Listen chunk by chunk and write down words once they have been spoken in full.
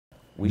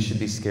we should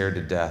be scared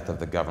to death of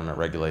the government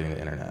regulating the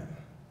internet.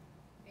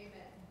 Amen.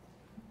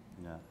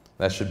 Yeah.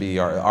 That should be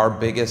our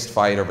biggest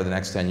fight over the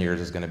next 10 years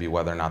is going to be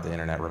whether or not the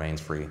internet remains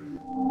free.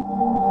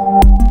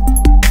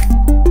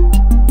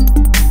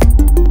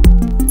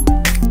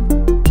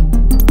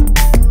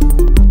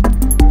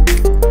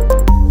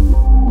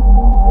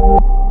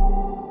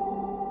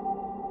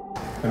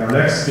 And our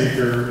next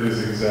speaker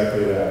is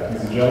exactly that.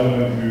 He's a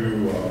gentleman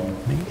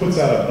who puts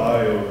out a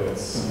bio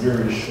that's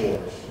very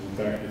short. In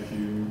fact, if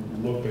you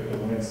look at the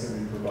links that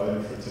we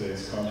provided for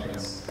today's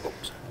conference,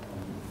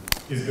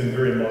 he's been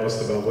very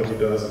modest about what he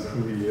does and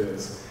who he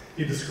is.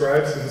 He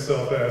describes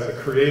himself as a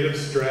creative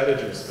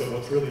strategist, but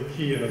what's really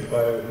key in his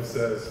bio, he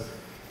says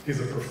he's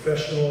a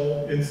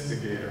professional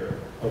instigator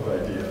of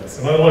ideas.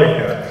 And I like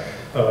that.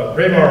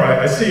 Raymmar,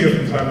 I see you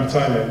from time to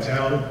time in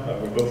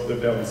town. We both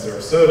live down in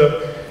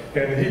Sarasota.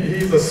 And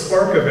he's a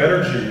spark of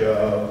energy,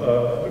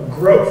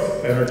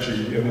 growth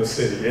energy in the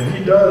city. And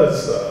he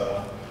does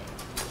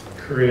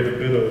create a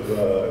bit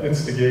of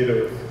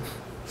instigative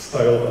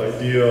styled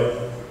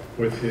idea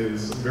with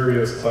his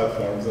various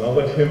platforms. And I'll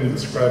let him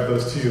describe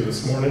those to you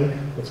this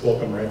morning. Let's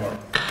welcome Raymmar.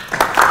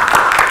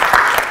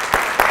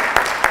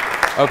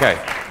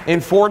 Okay. In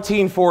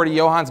 1440,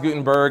 Johannes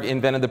Gutenberg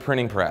invented the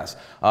printing press.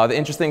 The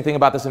interesting thing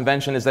about this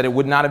invention is that it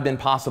would not have been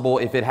possible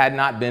if it had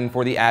not been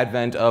for the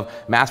advent of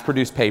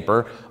mass-produced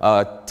paper,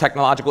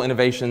 technological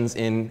innovations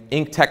in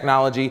ink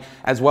technology,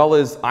 as well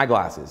as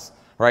eyeglasses,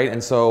 right?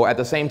 And so at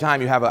the same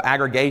time, you have an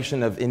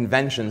aggregation of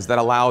inventions that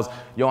allows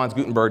Johannes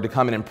Gutenberg to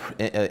come in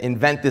and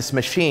invent this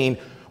machine,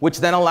 which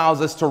then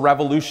allows us to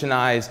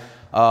revolutionize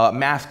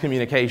mass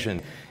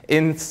communication.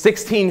 In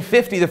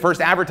 1650, the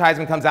first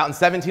advertisement comes out. In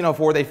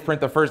 1704, they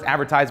print the first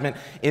advertisement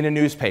in a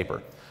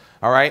newspaper.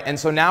 All right, and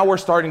so now we're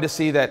starting to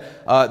see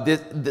that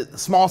the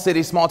small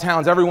cities, small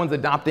towns, everyone's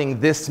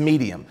adopting this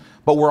medium.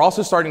 But we're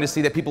also starting to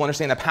see that people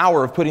understand the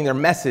power of putting their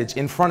message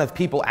in front of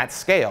people at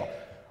scale,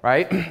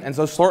 right? And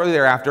so shortly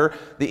thereafter,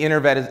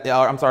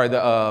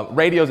 the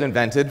radio's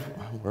invented.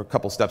 We're a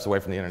couple steps away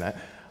from the internet.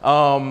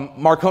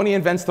 Marconi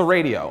invents the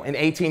radio. In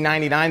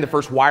 1899, the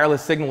first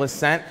wireless signal is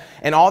sent,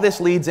 and all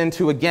this leads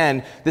into,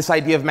 again, this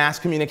idea of mass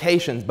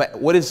communications. But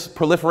what is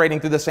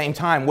proliferating through the same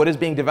time, what is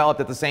being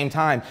developed at the same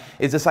time,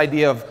 is this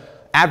idea of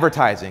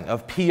advertising,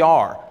 of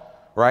PR,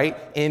 right?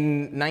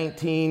 In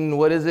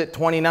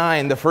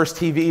 29, the first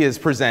TV is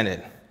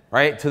presented,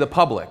 right, to the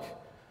public.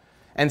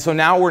 And so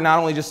now we're not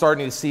only just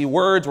starting to see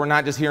words, we're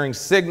not just hearing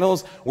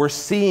signals, we're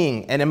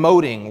seeing and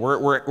emoting,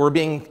 we're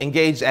being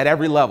engaged at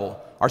every level.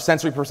 Our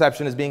sensory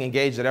perception is being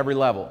engaged at every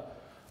level,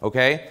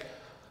 okay?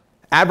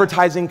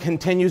 Advertising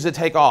continues to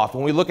take off.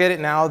 When we look at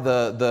it now,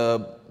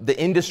 the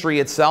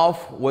industry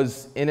itself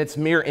was in its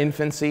mere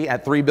infancy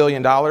at $3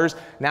 billion.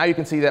 Now you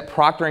can see that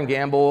Procter &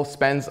 Gamble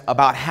spends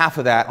about half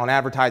of that on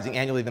advertising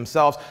annually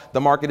themselves.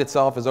 The market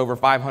itself is over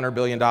 $500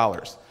 billion.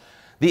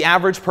 The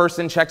average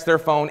person checks their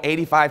phone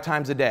 85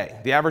 times a day.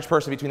 The average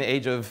person between the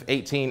age of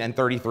 18 and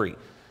 33.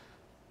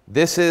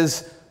 This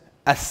is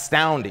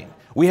astounding.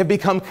 We have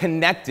become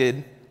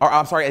addicted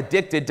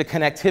to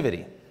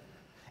connectivity.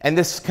 And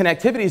this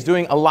connectivity is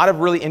doing a lot of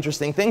really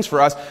interesting things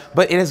for us,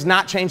 but it has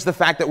not changed the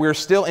fact that we're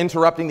still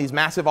interrupting these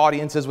massive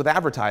audiences with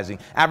advertising.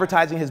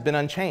 Advertising has been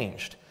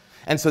unchanged.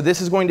 And so this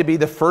is going to be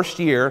the first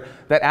year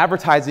that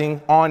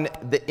advertising on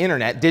the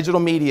internet, digital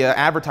media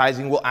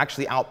advertising, will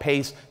actually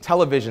outpace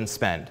television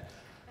spend,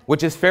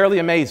 which is fairly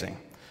amazing.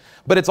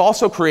 But it's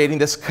also creating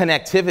this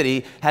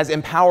connectivity, has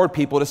empowered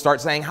people to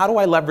start saying, how do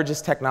I leverage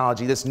this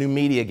technology, this new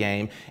media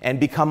game, and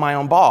become my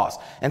own boss?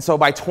 And so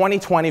by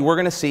 2020, we're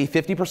going to see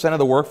 50% of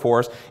the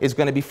workforce is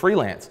going to be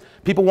freelance.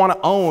 People want to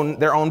own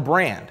their own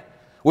brand,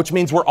 which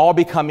means we're all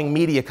becoming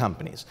media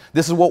companies.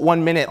 This is what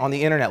 1 minute on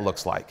the internet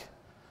looks like.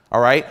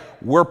 All right?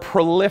 We're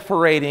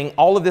proliferating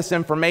all of this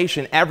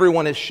information.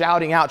 Everyone is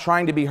shouting out,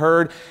 trying to be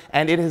heard,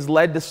 and it has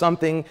led to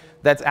something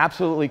that's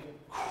absolutely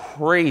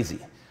crazy.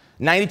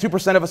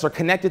 92% of us are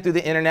connected through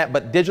the internet,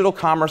 but digital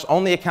commerce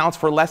only accounts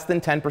for less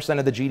than 10%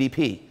 of the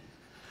GDP,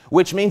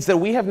 which means that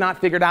we have not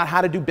figured out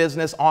how to do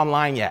business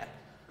online yet.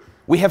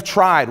 We have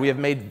tried. We have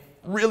made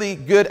really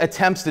good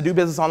attempts to do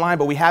business online,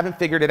 but we haven't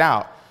figured it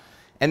out.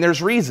 And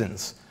there's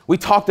reasons. We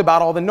talked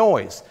about all the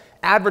noise.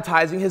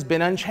 Advertising has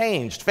been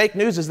unchanged. Fake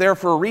news is there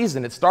for a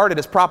reason. It started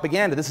as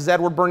propaganda. This is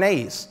Edward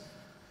Bernays.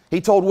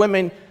 He told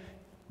women,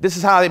 this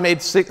is how they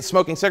made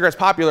smoking cigarettes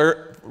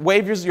popular,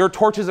 wave your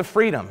torches of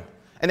freedom.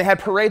 And they had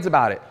parades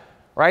about it,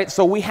 right?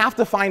 So we have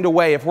to find a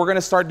way, if we're going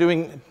to start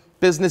doing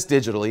business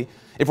digitally,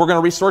 if we're going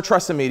to restore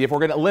trust in media, if we're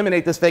going to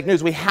eliminate this fake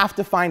news, we have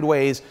to find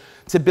ways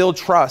to build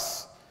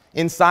trust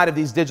inside of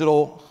these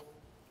digital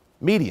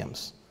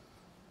mediums,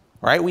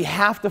 right? We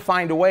have to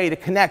find a way to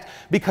connect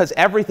because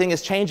everything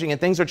is changing and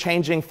things are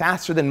changing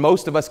faster than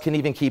most of us can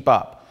even keep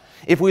up.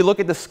 If we look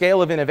at the scale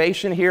of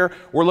innovation here,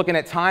 we're looking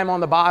at time on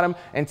the bottom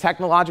and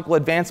technological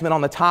advancement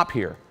on the top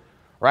here,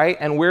 right?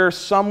 And we're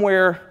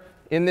somewhere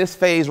in this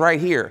phase right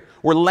here.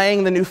 We're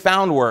laying the new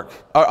framework,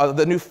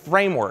 the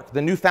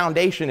new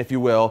foundation, if you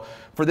will,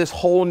 for this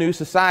whole new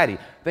society.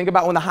 Think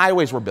about when the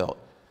highways were built.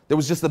 There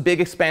was just a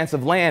big expanse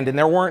of land, and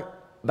there weren't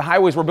the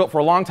highways were built for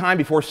a long time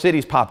before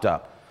cities popped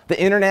up.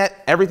 The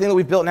internet, everything that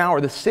we've built now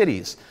are the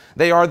cities.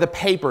 They are the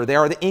paper, they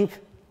are the ink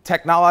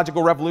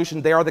technological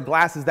revolution, they are the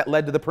glasses that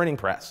led to the printing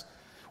press.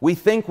 We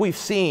think we've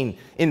seen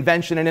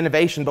invention and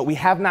innovation, but we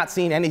have not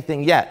seen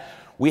anything yet.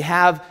 We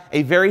have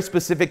a very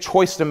specific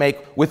choice to make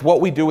with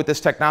what we do with this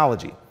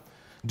technology.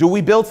 Do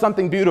we build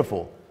something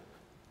beautiful?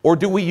 Or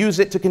do we use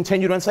it to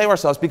continue to enslave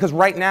ourselves? Because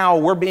right now,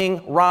 we're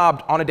being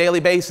robbed on a daily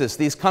basis.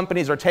 These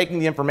companies are taking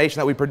the information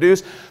that we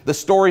produce, the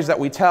stories that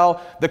we tell,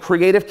 the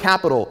creative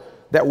capital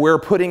that we're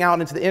putting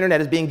out into the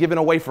internet is being given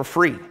away for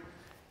free.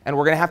 And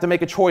we're going to have to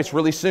make a choice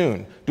really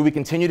soon. Do we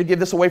continue to give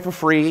this away for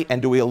free?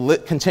 And do we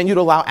continue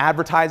to allow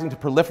advertising to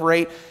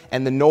proliferate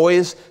and the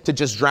noise to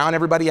just drown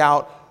everybody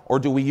out? Or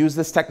do we use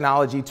this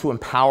technology to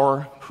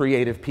empower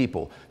creative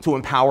people, to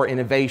empower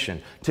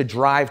innovation, to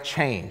drive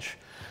change,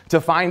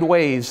 to find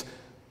ways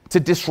to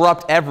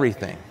disrupt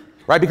everything,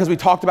 right? Because we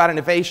talked about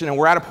innovation and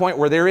we're at a point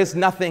where there is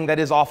nothing that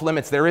is off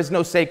limits. There is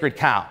no sacred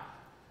cow.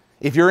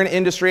 If you're in an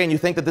industry and you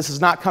think that this is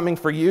not coming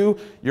for you,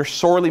 you're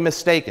sorely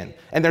mistaken.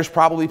 And there's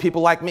probably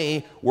people like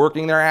me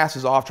working their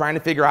asses off trying to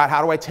figure out,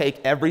 how do I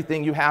take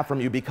everything you have from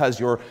you, because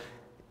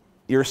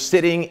you're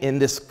sitting in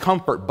this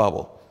comfort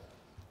bubble,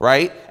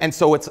 right? And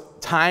so it's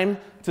time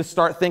to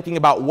start thinking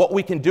about what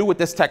we can do with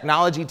this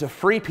technology to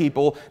free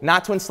people,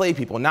 not to enslave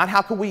people. Not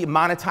how can we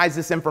monetize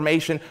this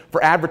information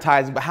for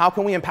advertising, but how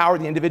can we empower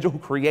the individual who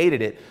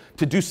created it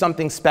to do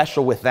something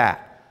special with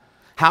that?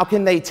 How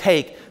can they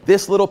take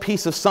this little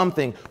piece of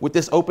something with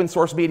this open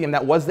source medium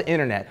that was the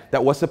internet,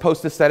 that was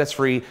supposed to set us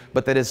free,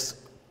 but that is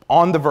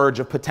on the verge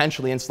of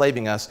potentially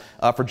enslaving us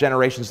for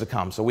generations to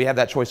come? So we have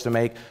that choice to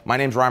make. My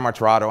name's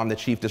Raymmar. I'm the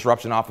Chief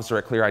Disruption Officer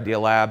at Clear Idea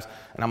Labs,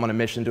 and I'm on a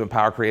mission to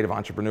empower creative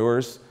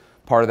entrepreneurs.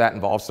 Part of that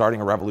involves starting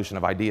a revolution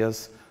of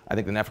ideas. I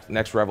think the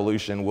next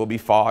revolution will be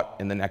fought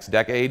in the next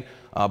decade,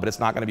 but it's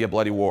not going to be a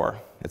bloody war.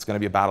 It's going to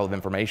be a battle of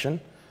information.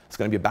 It's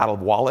going to be a battle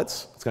of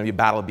wallets. It's going to be a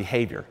battle of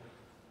behavior.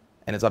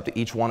 And it's up to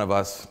each one of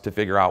us to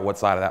figure out what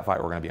side of that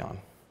fight we're going to be on.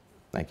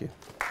 Thank you.